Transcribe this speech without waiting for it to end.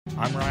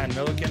I'm Ryan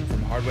Milliken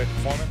from Hardway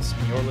Performance,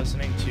 and you're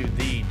listening to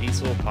the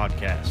Diesel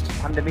Podcast.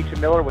 I'm Dimitri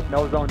Miller with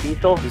No Zone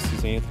Diesel. This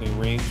is Anthony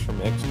Range from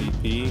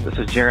XDP. This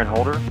is Jaron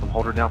Holder from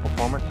Holder Down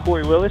Performance.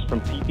 Corey Willis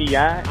from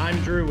PPI.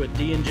 I'm Drew with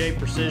D&J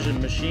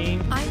Precision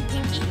Machine. I'm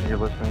Pinky. And you're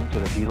listening to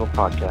the Diesel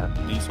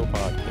Podcast. Diesel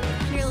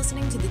Podcast. You're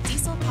listening to the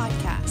Diesel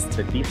Podcast.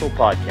 The Diesel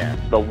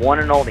Podcast. The one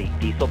and only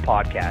Diesel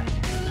Podcast.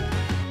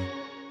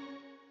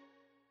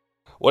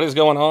 What is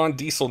going on,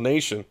 Diesel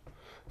Nation?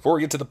 Before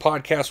we get to the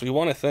podcast, we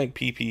want to thank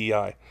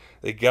PPI.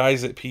 The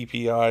guys at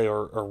PPI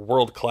are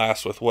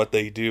world-class with what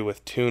they do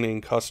with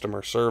tuning,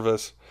 customer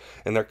service,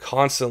 and they're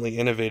constantly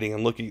innovating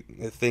and looking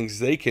at things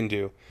they can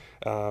do,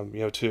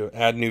 to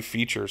add new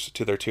features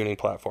to their tuning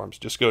platforms.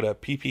 Just go to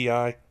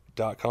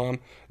ppi.com, and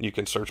you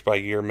can search by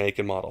year, make,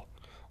 and model.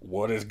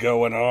 What is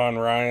going on,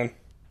 Ryan?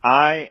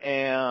 I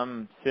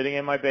am sitting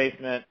in my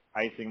basement,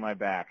 icing my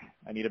back.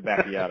 I need a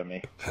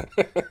backiotomy.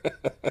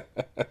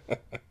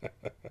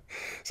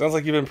 Sounds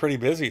like you've been pretty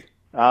busy.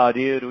 Oh,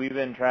 dude, we've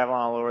been traveling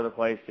all over the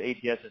place.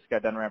 ATS just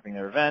got done wrapping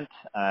their event.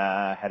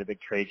 Had a big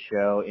trade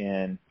show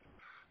in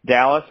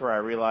Dallas where I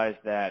realized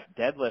that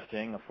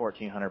deadlifting a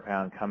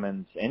 1,400-pound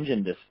Cummins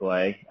engine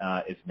display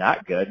is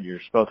not good.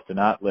 You're supposed to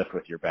not lift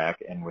with your back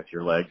and with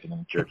your legs in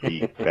a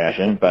jerky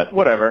fashion, but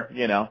whatever,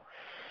 you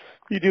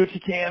do what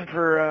you can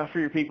for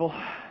your people.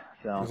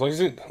 So As long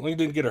as you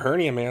didn't get a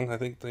hernia, man, I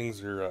think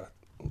things are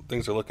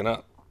looking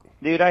up.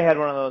 Dude, I had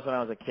one of those when I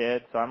was a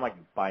kid, so I'm like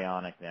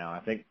bionic now.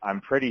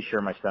 I'm pretty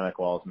sure my stomach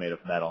wall is made of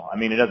metal. I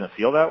mean, it doesn't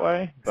feel that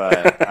way,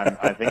 but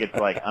I think it's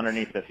like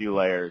underneath a few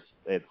layers,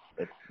 it's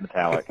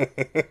metallic.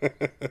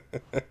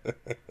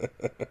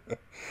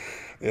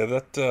 Yeah,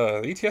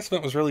 that ATS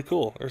event was really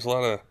cool. There's a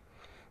lot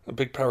of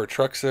big power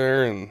trucks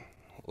there and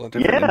a lot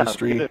of different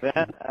industry. Good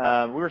event.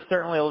 We were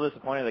certainly a little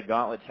disappointed. The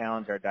Gauntlet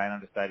Challenge, our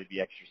dyno decided to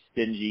be extra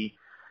stingy.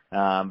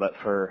 But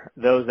for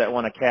those that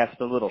want to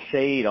cast a little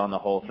shade on the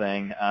whole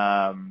thing,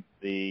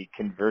 the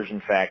conversion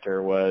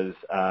factor was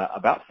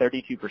about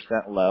 32%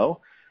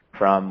 low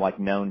from like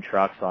known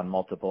trucks on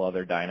multiple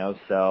other dynos.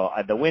 So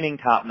the winning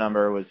top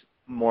number was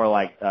more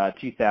like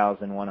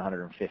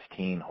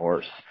 2,115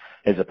 horse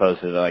as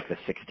opposed to like the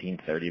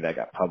 1,630 that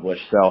got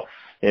published. So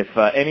if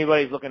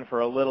anybody's looking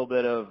for a little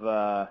bit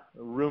of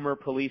rumor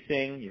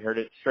policing, you heard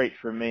it straight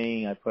from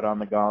me. I put on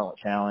the Gauntlet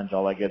Challenge,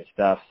 all that good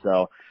stuff.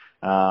 So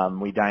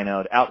we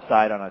dynoed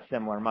outside on a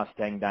similar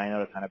Mustang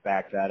dyno to kind of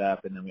back that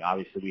up, and then we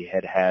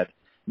had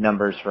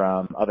numbers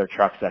from other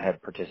trucks that had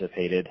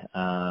participated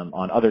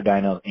on other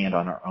dynos and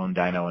on our own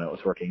dyno, and it was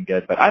working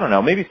good. But I don't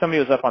know, maybe somebody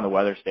was up on the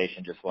weather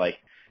station just like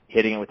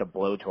hitting it with a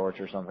blowtorch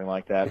or something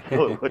like that,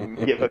 so it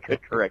wouldn't give a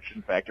good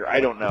correction factor. I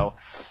don't know,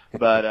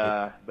 but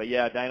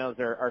yeah, dynos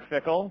are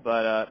fickle.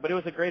 But it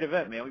was a great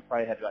event, man. We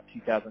probably had about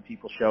 2,000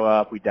 people show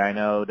up. We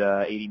dynoed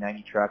 80,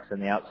 90 trucks in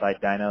the outside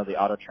dyno. The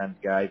Auto Trends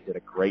guys did a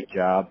great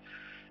job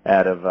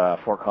out of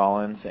Fort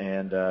Collins,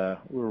 and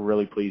we were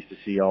really pleased to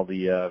see all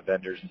the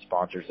vendors and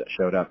sponsors that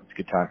showed up. It's a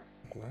good time.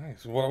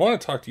 Nice. What I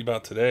want to talk to you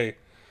about today,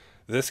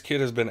 this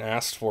kit has been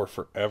asked for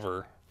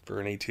forever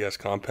for an ATS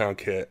compound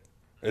kit,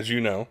 as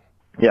you know.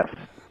 Yes.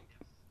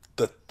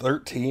 The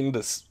 13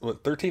 to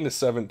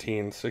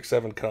 17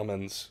 6.7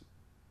 Cummins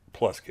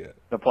Plus kit.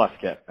 The Plus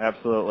kit,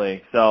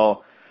 absolutely.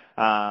 So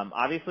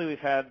obviously we've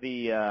had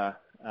the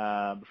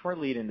before I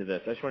lead into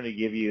this, I just wanted to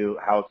give you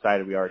how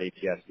excited we are at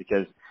ATS,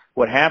 because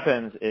what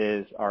happens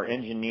is our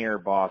engineer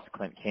boss,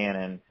 Clint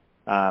Cannon,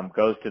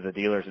 goes to the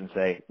dealers and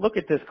say, look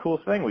at this cool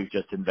thing we've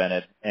just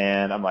invented.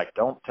 And I'm like,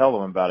 don't tell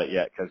them about it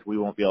yet because we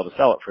won't be able to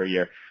sell it for a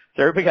year.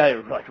 So everybody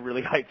got like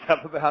really hyped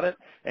up about it,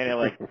 and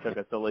it took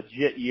us a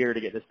legit year to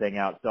get this thing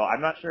out. So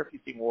I'm not sure if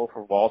you've seen Wolf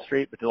of Wall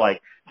Street, but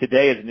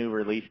today is new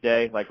release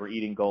day. Like, we're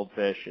eating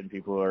goldfish and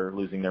people are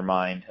losing their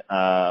mind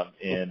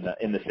in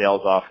the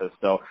sales office.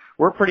 So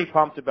we're pretty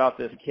pumped about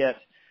this kit.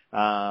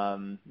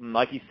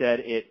 Like you said,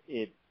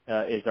 it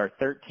is our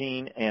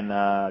 13 and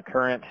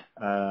current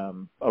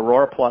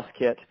Aurora Plus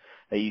kit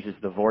that uses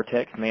the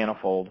Vortex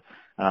manifold.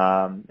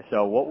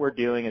 So what we're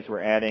doing is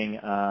we're adding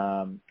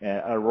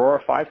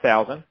Aurora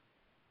 5000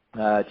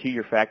 to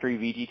your factory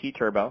VGT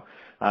turbo,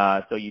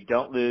 so you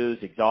don't lose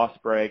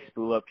exhaust brakes,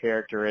 spool up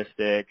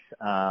characteristics,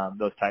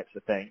 those types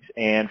of things.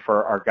 And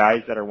for our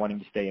guys that are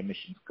wanting to stay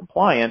emissions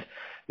compliant,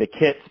 the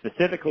kit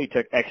specifically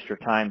took extra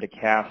time to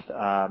cast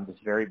this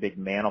very big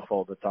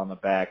manifold that's on the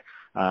back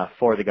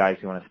for the guys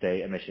who want to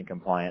stay emission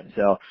compliant.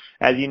 So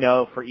as you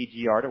know, for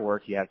EGR to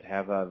work, you have to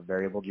have a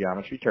variable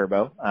geometry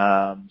turbo,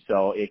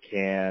 so it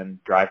can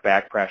drive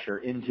back pressure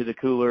into the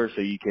cooler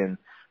so you can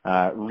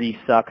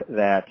resuck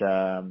that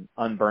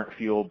unburnt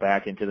fuel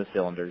back into the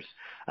cylinders.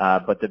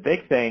 But the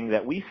big thing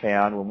that we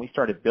found when we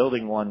started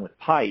building one with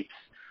pipes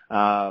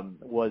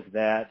was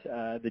that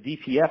the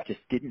DPF just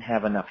didn't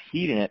have enough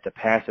heat in it to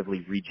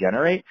passively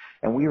regenerate,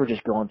 and we were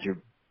just going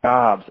through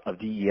gobs of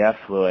DEF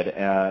fluid,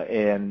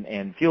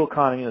 and fuel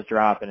economy was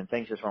dropping, and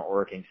things just weren't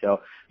working.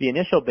 So the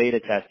initial beta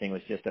testing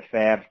was just a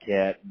fab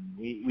kit.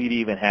 We'd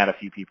even had a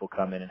few people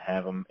come in and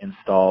have them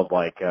installed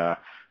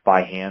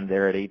by hand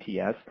there at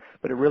ATS,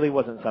 but it really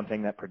wasn't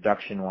something that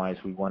production-wise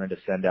we wanted to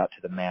send out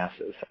to the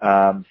masses.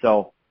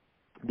 So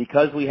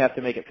Because we have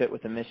to make it fit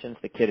with emissions,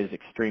 the kit is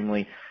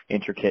extremely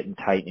intricate and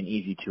tight and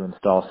easy to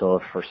install. So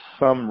if for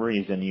some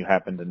reason you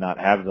happen to not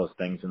have those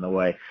things in the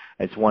way,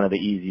 it's one of the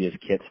easiest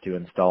kits to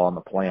install on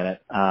the planet.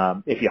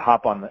 If you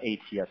hop on the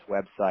ATS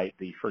website,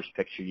 the first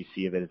picture you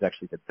see of it is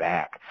actually the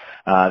back.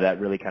 That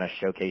really kind of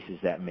showcases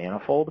that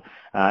manifold.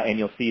 And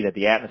you'll see that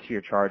the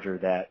atmosphere charger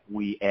that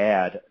we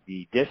add,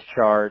 the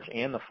discharge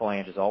and the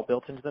flange is all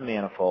built into the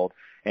manifold.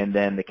 And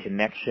then the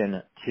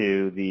connection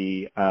to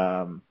the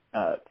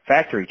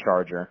factory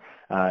charger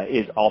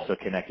is also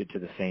connected to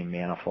the same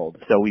manifold.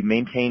 So we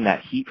maintain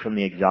that heat from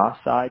the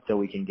exhaust side so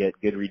we can get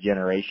good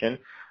regeneration.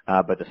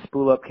 But the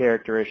spool-up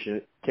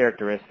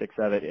characteristics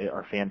of it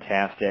are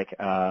fantastic.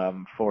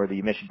 For the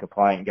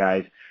emission-compliant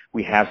guys,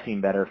 we have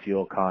seen better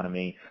fuel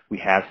economy. We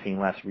have seen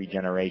less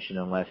regeneration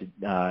and less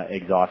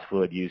exhaust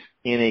fluid use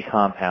in a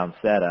compound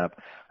setup.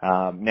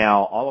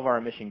 Now, all of our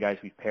emission guys,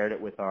 we've paired it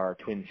with our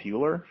twin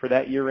fueler for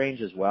that year range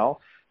as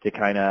well, to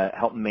kind of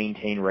help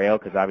maintain rail,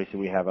 because obviously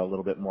we have a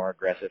little bit more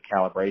aggressive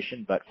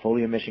calibration, but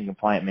fully emission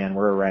compliant, man,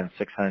 we're around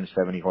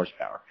 670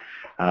 horsepower.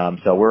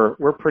 So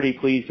we're pretty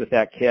pleased with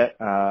that kit.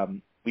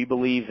 We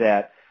believe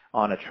that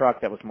on a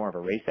truck that was more of a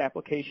race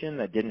application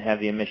that didn't have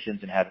the emissions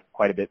and had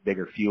quite a bit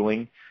bigger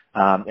fueling,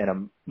 and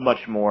a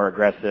much more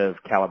aggressive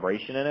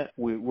calibration in it,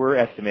 we're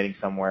estimating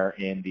somewhere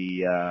in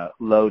the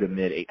low to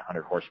mid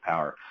 800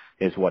 horsepower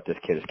is what this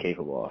kit is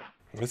capable of.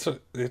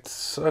 It's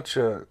such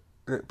a,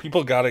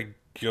 people got to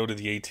go to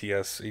the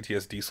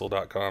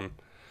atsdiesel.com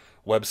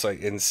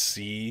website and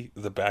see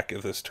the back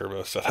of this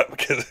turbo setup,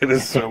 because it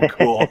is so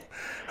cool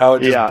how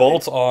it just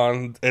bolts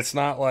on. It's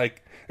not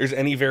like there's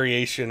any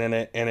variation in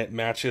it, and it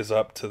matches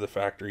up to the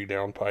factory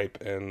downpipe,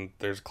 and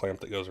there's a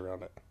clamp that goes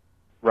around it.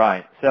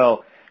 Right.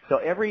 So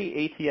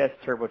every ATS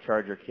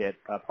turbocharger kit,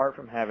 apart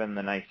from having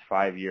the nice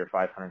 5-year,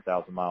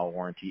 500,000-mile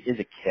warranty, is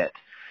a kit.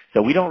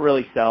 So we don't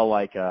really sell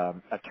like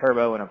a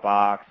turbo in a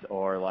box,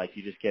 or like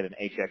you just get an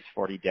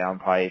HX40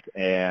 downpipe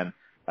and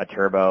a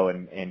turbo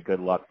and good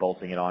luck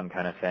bolting it on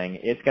kind of thing.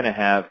 It's going to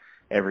have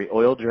every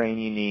oil drain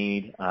you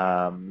need.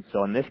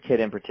 So in this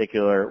kit in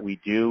particular, we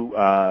do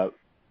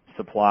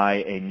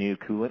supply a new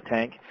coolant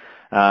tank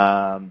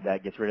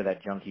that gets rid of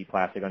that junky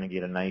plastic. Going to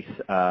get a nice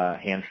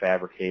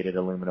hand-fabricated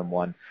aluminum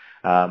one.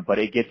 But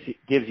it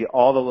gives you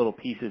all the little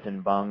pieces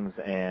and bungs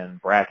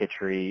and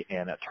bracketry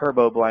and a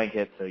turbo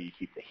blanket, so you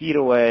keep the heat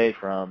away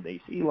from the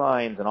AC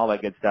lines and all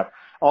that good stuff.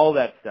 All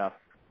that stuff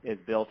is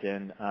built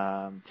in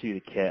to the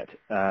kit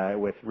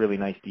with really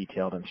nice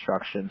detailed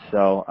instructions.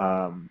 So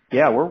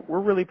yeah, we're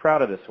really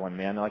proud of this one,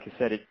 man. Like I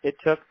said, it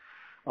took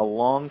a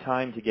long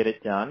time to get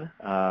it done,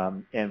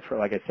 and for,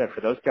 like I said, for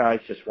those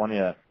guys just wanting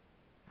to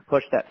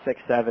push that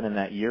 6-7 in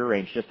that year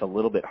range just a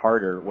little bit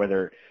harder,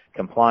 whether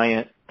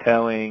compliant,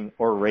 towing,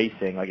 or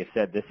racing. Like I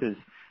said,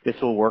 this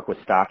will work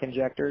with stock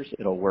injectors.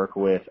 It'll work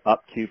with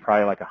up to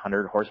probably like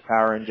 100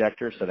 horsepower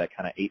injectors, so that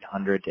kind of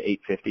 800 to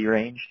 850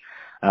 range.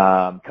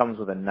 Comes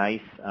with a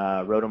nice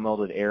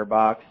rotomolded air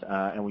box,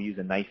 and we use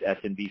a nice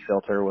S&B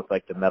filter with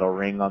like the metal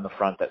ring on the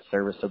front that's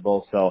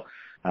serviceable. So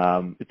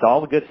it's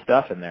all the good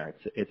stuff in there.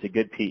 It's a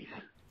good piece.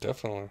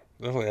 Definitely.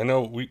 I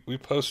know we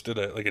posted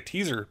a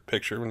teaser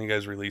picture when you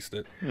guys released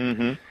it.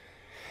 Mm-hmm.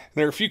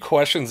 There are a few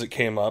questions that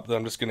came up that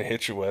I'm just going to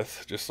hit you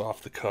with, just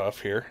off the cuff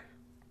here.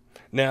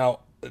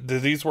 Now, do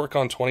these work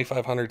on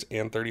 2500s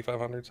and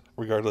 3500s,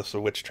 regardless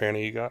of which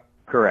tranny you got?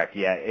 Correct,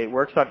 yeah. It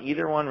works on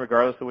either one,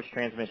 regardless of which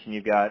transmission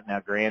you've got.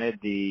 Now, granted,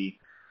 the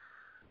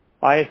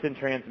ISN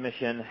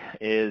transmission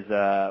is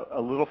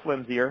a little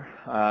flimsier,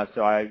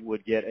 so I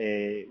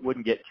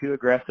wouldn't get too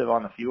aggressive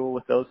on the fuel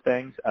with those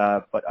things,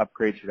 but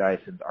upgrades for the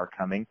ISNs are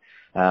coming.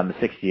 The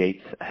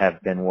 68s have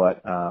been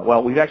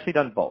we've actually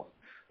done both.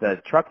 The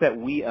truck that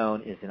we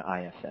own is an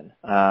ISN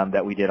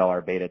that we did all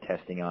our beta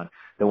testing on.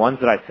 The ones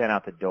that I sent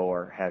out the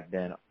door have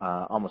been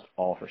almost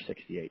all for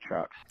 68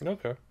 trucks.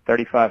 Okay.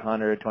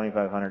 3500,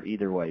 2500,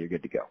 either way, you're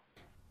good to go.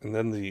 And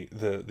then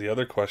the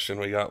other question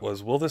we got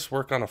was, will this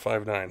work on a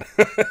 5.9?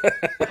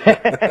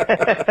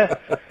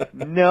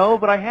 No,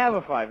 but I have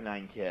a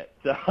 5.9 kit.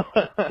 So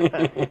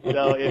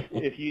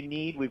if you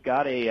need, we've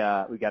got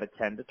a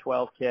 10 to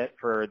 12 kit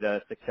for the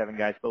 6-7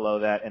 guys below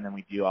that, and then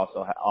we do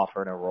also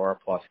offer an Aurora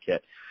Plus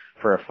kit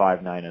for a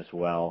 5.9 as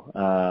well.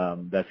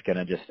 That's going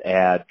to just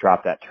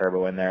drop that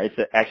turbo in there. It's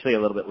actually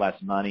a little bit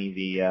less money.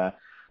 The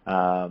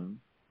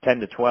 10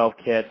 to 12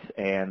 kits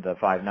and the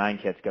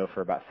 5.9 kits go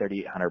for about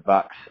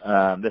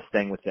 $3,800. This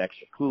thing with the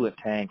extra coolant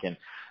tank and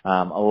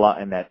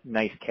and that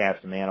nice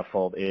cast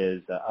manifold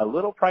is a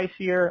little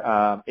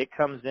pricier. It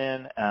comes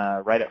in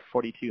right at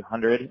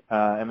 $4,200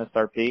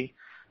 MSRP.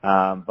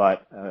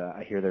 But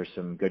I hear there's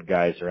some good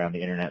guys around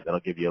the internet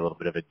that'll give you a little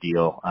bit of a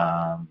deal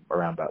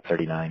around about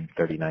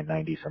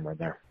 $39.90, somewhere in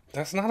there.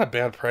 That's not a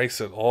bad price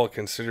at all,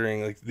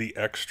 considering like the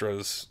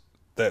extras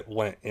that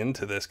went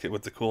into this kit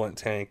with the coolant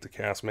tank, the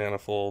cast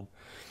manifold,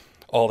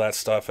 all that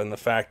stuff, and the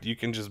fact you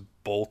can just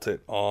bolt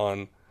it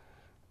on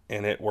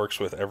and it works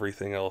with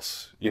everything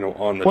else,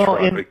 on the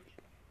truck.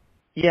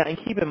 Yeah, and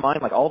keep in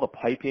mind, like all the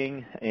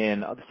piping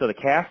and so the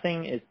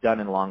casting is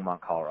done in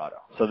Longmont, Colorado.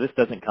 So this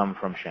doesn't come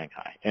from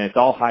Shanghai, and it's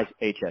all high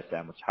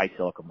HSM, which is high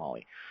silica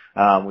moly,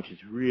 which is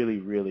really,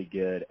 really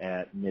good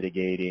at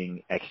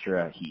mitigating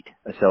extra heat.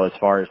 So as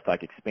far as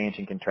like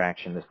expansion,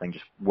 contraction, this thing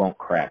just won't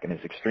crack, and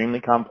it's extremely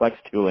complex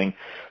tooling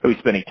that we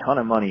spend a ton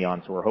of money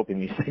on. So we're hoping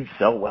these things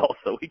sell well,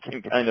 so we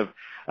can kind of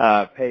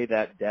pay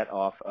that debt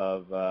off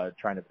of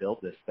trying to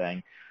build this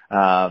thing.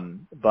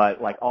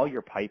 But like all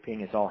your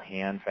piping is all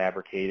hand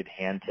fabricated,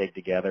 hand tagged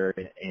together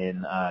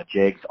in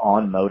jigs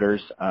on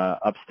motors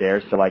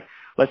upstairs. So like,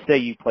 let's say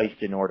you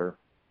placed an order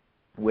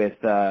with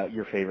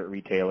your favorite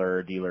retailer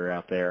or dealer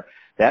out there.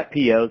 That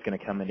PO is going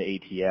to come into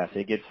ATS.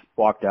 It gets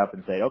walked up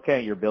and say,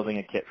 okay, you're building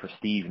a kit for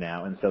Steve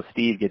now. And so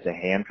Steve gets a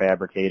hand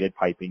fabricated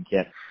piping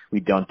kit.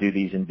 We don't do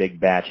these in big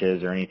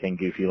batches or anything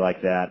goofy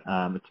like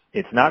that.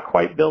 It's not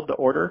quite built to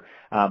order,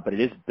 but it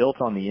is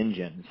built on the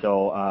engine.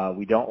 So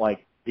we don't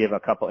like give a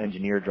couple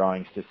engineer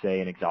drawings to, say,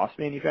 an exhaust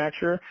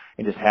manufacturer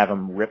and just have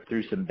them rip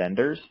through some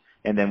benders,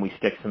 and then we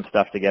stick some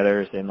stuff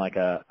together in like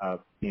a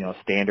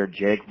standard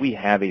jig. We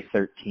have a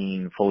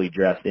 13 fully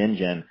dressed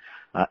engine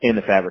in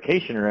the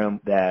fabrication room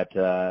that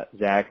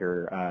Zach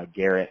or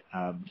Garrett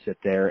sit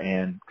there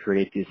and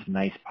create this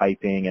nice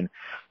piping. And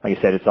like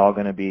I said, it's all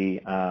going to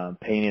be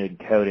painted and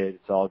coated.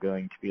 It's all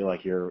going to be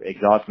like your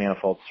exhaust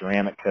manifold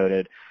ceramic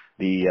coated.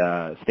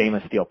 The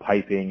stainless steel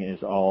piping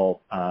is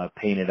all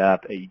painted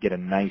up. You get a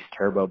nice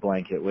turbo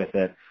blanket with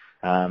it.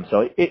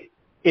 So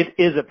it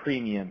is a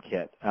premium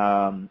kit, but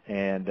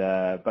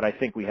I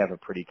think we have a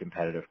pretty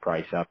competitive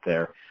price out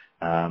there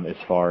as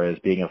far as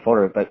being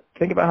affordable. But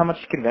think about how much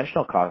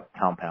conventional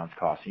compounds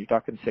cost. You're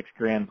talking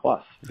 $6,000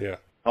 plus. Yeah.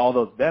 All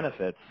those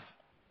benefits,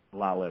 a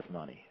lot less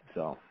money.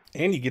 So.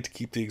 And you get to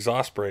keep the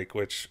exhaust brake,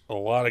 which a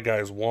lot of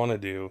guys want to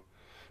do.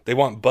 They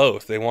want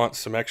both. They want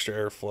some extra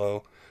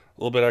airflow, a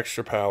little bit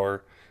extra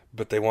power,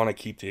 but they want to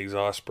keep the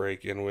exhaust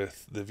brake. And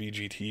with the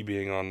VGT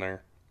being on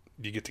there,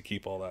 you get to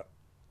keep all that.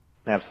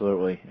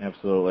 Absolutely.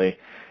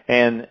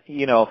 And,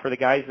 for the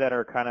guys that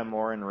are kind of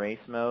more in race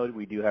mode,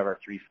 we do have our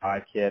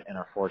 3.5 kit and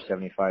our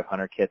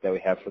 47500 kit that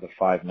we have for the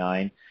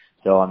 5.9.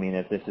 So, I mean,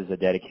 if this is a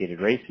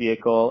dedicated race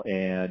vehicle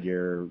and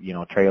you're,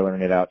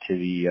 trailering it out to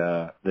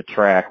the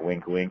track,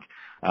 wink, wink,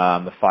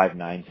 the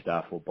 5.9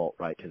 stuff will bolt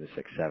right to the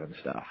 6.7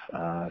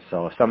 stuff.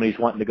 So if somebody's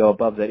wanting to go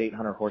above that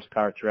 800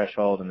 horsepower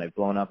threshold and they've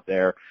blown up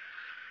their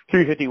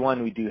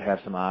 351, we do have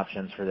some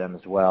options for them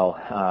as well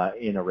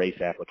in a race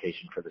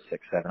application for the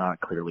 6.7.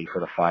 Not clearly for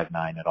the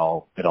 5.9 at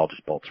all. It all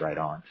just bolts right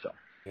on. So.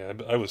 Yeah,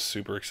 I was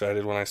super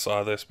excited when I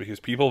saw this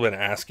because people have been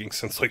asking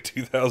since like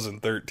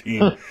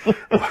 2013,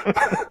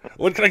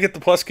 when can I get the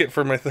plus kit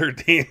for my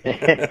 13?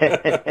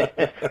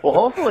 Well,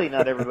 hopefully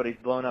not everybody's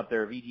blown up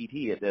their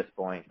VGT at this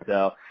point.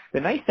 So the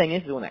nice thing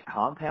is when that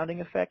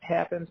compounding effect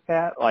happens,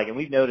 Pat, and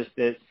we've noticed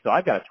this. So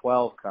I've got a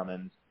 12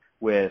 Cummins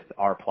with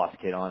our plus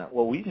kit on it.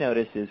 What we've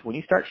noticed is when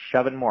you start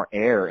shoving more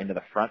air into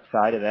the front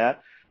side of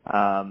that,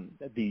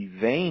 the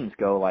vanes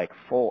go like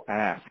full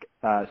ask.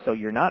 So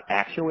you're not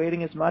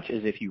actuating as much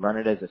as if you run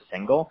it as a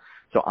single.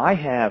 So I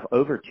have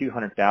over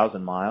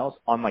 200,000 miles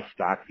on my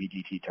stock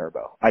VGT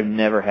turbo. I've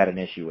never had an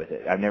issue with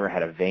it. I've never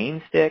had a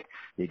vane stick.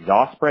 The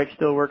exhaust brake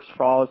still works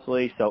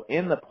flawlessly. So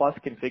in the plus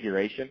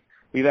configuration,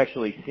 we've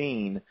actually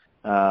seen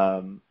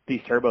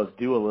these turbos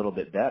do a little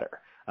bit better.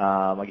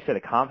 Like I said,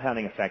 a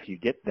compounding effect, you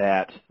get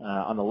that.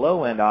 On the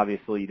low end,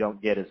 obviously, you don't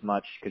get as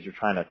much because you're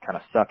trying to kind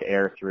of suck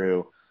air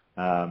through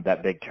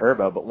that big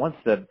turbo. But once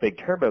the big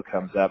turbo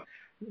comes up,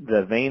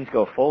 the vanes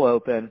go full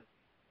open,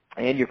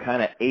 and you're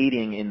kind of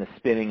aiding in the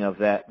spinning of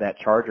that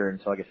charger. And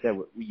so, like I said,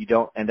 you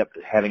don't end up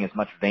having as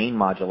much vane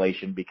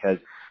modulation because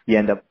you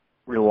end up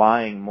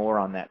relying more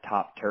on that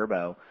top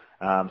turbo.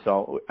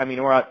 So, I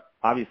mean, we're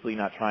obviously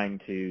not trying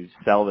to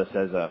sell this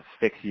as a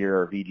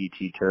fix-year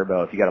VGT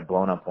turbo. If you got a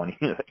blown-up one,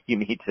 you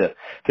need to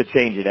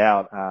change it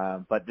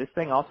out. But this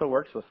thing also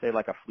works with, say,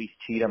 like a Fleece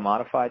Cheetah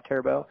modified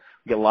turbo.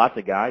 We get lots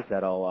of guys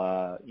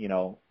that'll,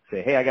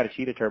 say, hey, I got a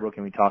Cheetah turbo,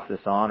 can we toss this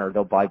on? Or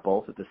they'll buy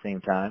both at the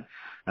same time.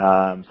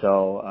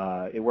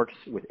 So it works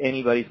with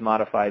anybody's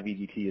modified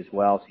VGT as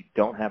well, so you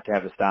don't have to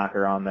have the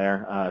stocker on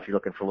there if you're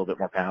looking for a little bit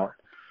more power.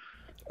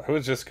 I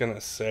was just going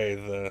to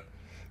say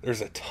there's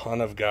a ton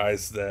of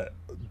guys that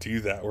do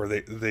that where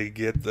they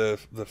get the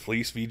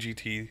Fleece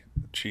VGT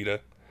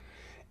Cheetah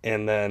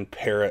and then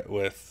pair it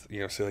with,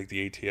 say like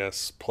the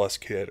ATS Plus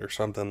kit or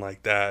something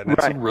like that. And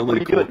right. It's a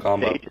really cool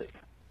combo. Stages.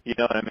 You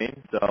know what I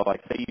mean? So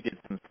like say you did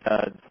some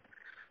studs,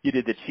 you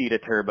did the Cheetah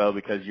turbo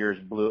because yours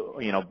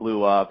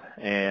blew up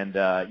and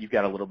you've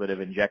got a little bit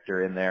of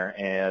injector in there,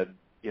 and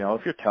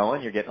if you're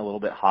towing, you're getting a little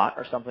bit hot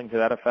or something to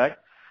that effect,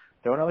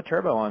 throw another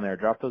turbo on there,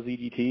 drop those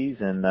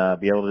EGTs, and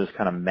be able to just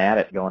kind of mat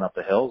it going up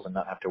the hills and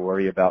not have to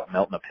worry about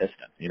melting a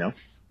piston,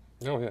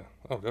 Oh, yeah.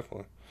 Oh,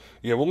 definitely.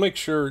 Yeah, we'll make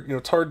sure,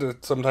 it's hard to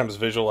sometimes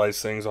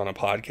visualize things on a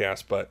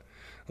podcast, but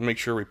we'll make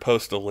sure we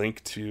post a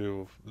link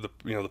to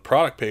the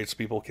product page so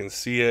people can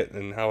see it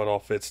and how it all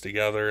fits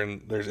together.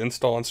 And there's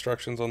install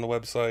instructions on the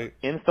website.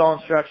 Install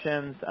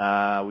instructions.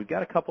 We've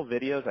got a couple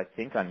videos, I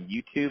think, on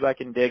YouTube I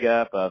can dig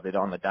up of it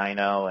on the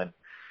dyno, and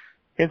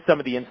in some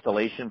of the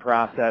installation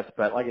process.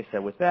 But like I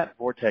said, with that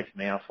Vortex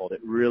manifold,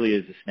 it really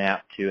is a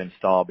snap to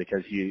install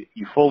because you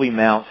fully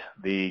mount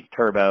the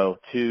turbo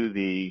to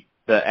the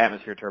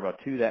atmosphere turbo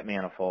to that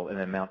manifold, and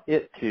then mount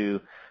it to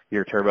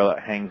your turbo that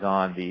hangs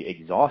on the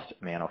exhaust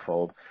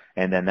manifold,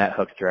 and then that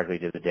hooks directly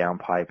to the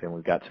downpipe, and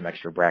we've got some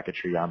extra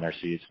bracketry on there so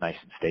it's nice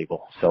and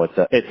stable. So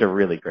it's a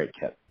really great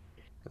kit.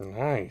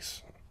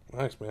 Nice,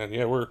 man.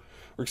 Yeah, we're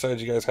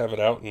excited you guys have it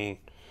out, and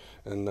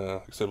like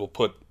I said, we'll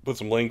put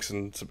some links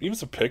and even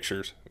some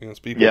pictures, so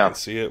people can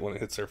see it when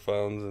it hits their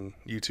phones and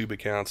YouTube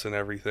accounts and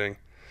everything.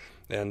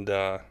 And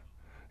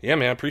yeah,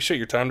 man, I appreciate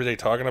your time today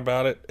talking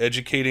about it,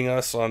 educating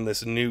us on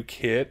this new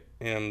kit,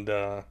 and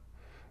yeah,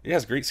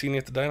 it's great seeing you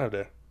at the Dyno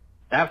Day.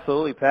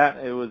 Absolutely, Pat.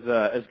 It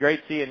was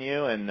great seeing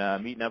you and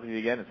meeting up with you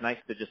again. It's nice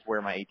to just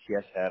wear my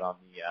ATS hat on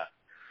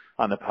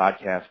the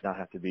podcast, not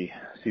have to be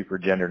super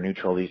gender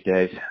neutral these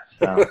days.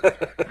 So,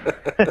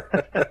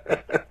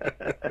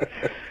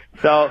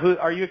 so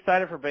are you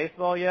excited for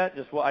baseball yet?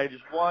 Just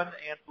one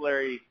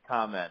ancillary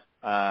comment.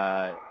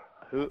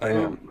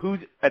 Who's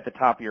at the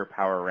top of your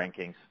power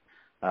rankings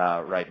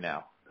right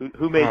now?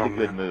 Who made the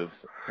good moves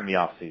in the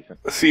off season?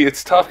 See,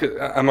 it's tough.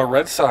 I'm a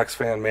Red Sox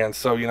fan, man.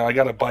 So I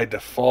got to by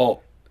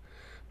default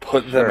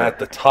put them at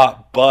the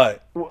top.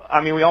 But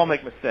I mean, we all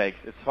make mistakes.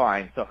 It's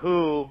fine. So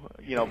who,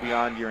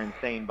 beyond your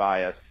insane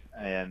bias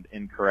and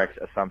incorrect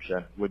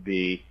assumption, would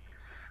be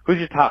who's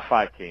your top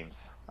 5 teams?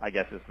 I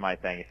guess is my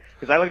thing.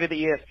 Because I looked at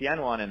the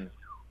ESPN one, and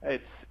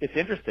it's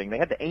interesting. They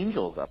had the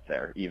Angels up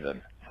there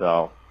even.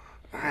 So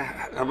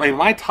I mean,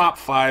 my top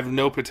 5,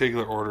 no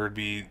particular order, would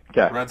be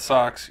Red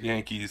Sox,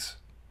 Yankees,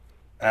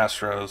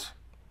 Astros,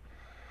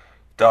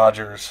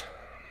 Dodgers.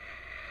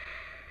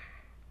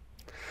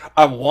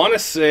 I want to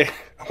say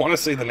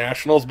the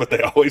Nationals, but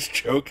they always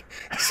choke.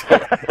 So,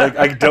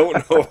 I don't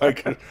know if I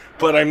could.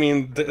 But I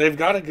mean, they've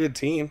got a good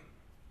team,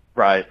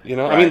 right? Right.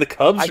 I mean, the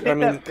Cubs.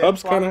 The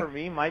Cubs kind of for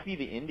me might be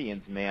the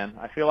Indians, man.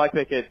 I feel like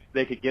they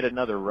could get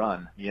another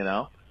run.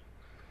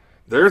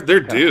 They're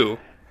due.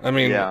 I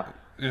mean,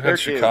 you've had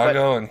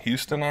Chicago and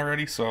Houston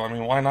already, so I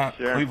mean, why not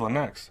Cleveland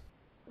next?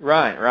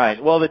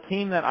 Right. Well, the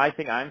team that I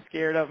think I'm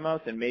scared of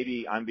most, and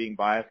maybe I'm being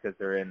biased because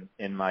they're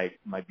in my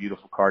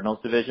beautiful Cardinals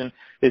division,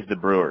 is the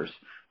Brewers.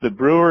 The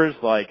Brewers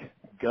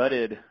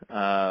gutted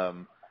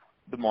the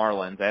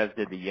Marlins, as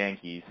did the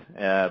Yankees.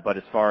 But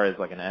as far as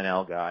an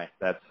NL guy,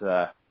 that's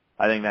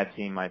I think that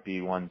team might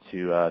be one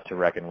to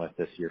reckon with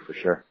this year for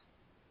sure.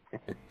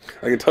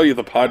 I can tell you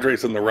the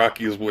Padres and the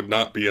Rockies would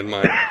not be in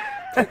my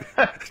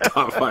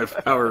top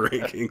 5 power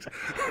rankings.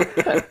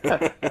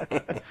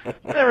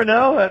 You never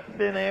know. That's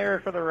thin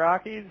air for the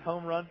Rockies.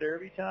 Home run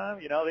derby time.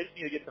 They just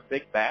need to get some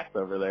big bats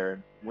over there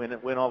and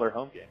win all their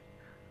home games.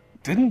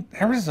 Didn't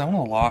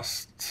Arizona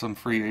lost some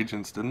free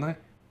agents, didn't they?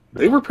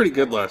 They were pretty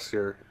good last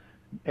year.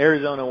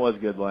 Arizona was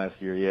good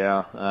last year,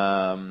 yeah.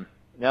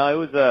 No, it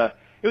was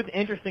an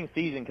interesting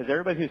season because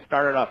everybody who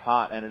started off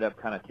hot ended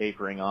up kind of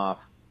tapering off.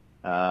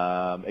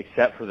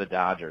 Except for the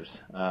Dodgers.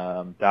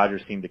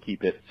 Dodgers seem to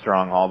keep it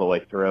strong all the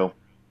way through,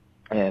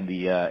 and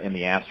the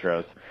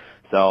Astros.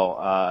 So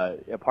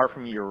apart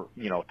from your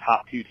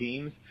top 2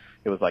 teams,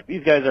 it was like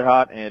these guys are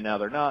hot and now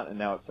they're not, and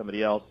now it's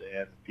somebody else,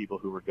 and people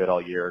who were good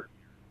all year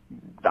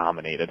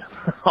dominated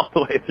all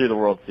the way through the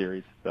World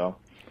Series. So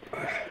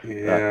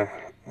yeah,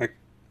 I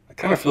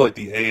kind of feel like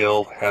the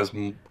AL has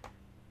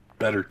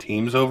better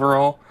teams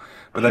overall,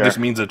 but that just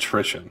means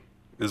attrition.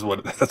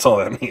 That's all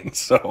that means.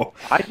 So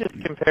I just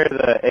compare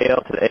the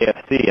AL to the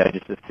AFC. I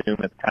just assume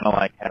it's kind of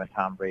like having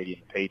Tom Brady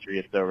and the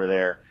Patriots over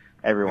there.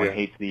 Everyone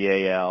hates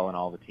the AL and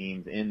all the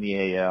teams in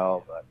the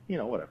AL, but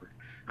whatever.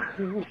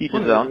 Each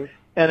his own.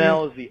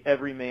 NL is the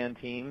everyman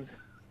teams.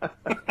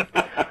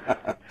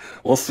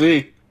 We'll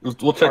see.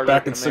 We'll check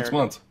back in 6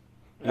 months.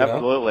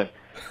 Absolutely.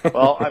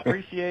 Well, I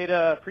appreciate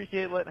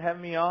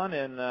having me on,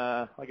 and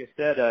like I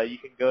said, you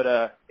can go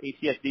to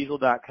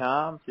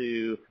atsdiesel.com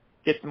to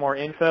get some more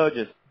info.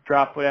 Just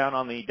drop down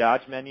on the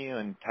Dodge menu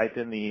and type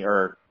in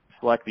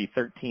select the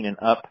 13 and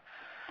up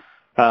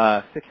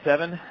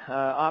 6.7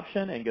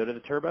 option and go to the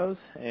turbos,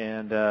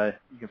 and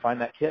you can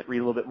find that kit, read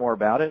a little bit more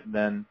about it, and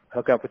then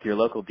hook up with your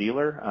local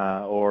dealer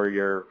or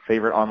your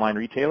favorite online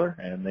retailer,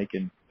 and they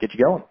can get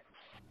you going.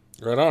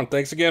 Right on.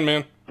 Thanks again,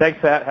 man. Thanks,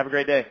 Pat. Have a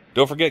great day.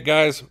 Don't forget,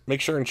 guys,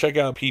 make sure and check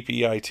out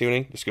PPEI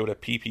Tuning. Just go to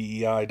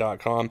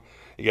ppei.com.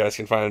 You guys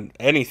can find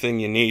anything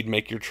you need.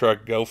 Make your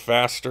truck go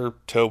faster,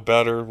 tow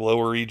better,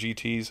 lower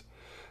EGTs.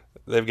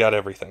 They've got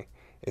everything.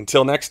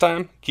 Until next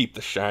time, keep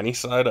the shiny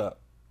side up.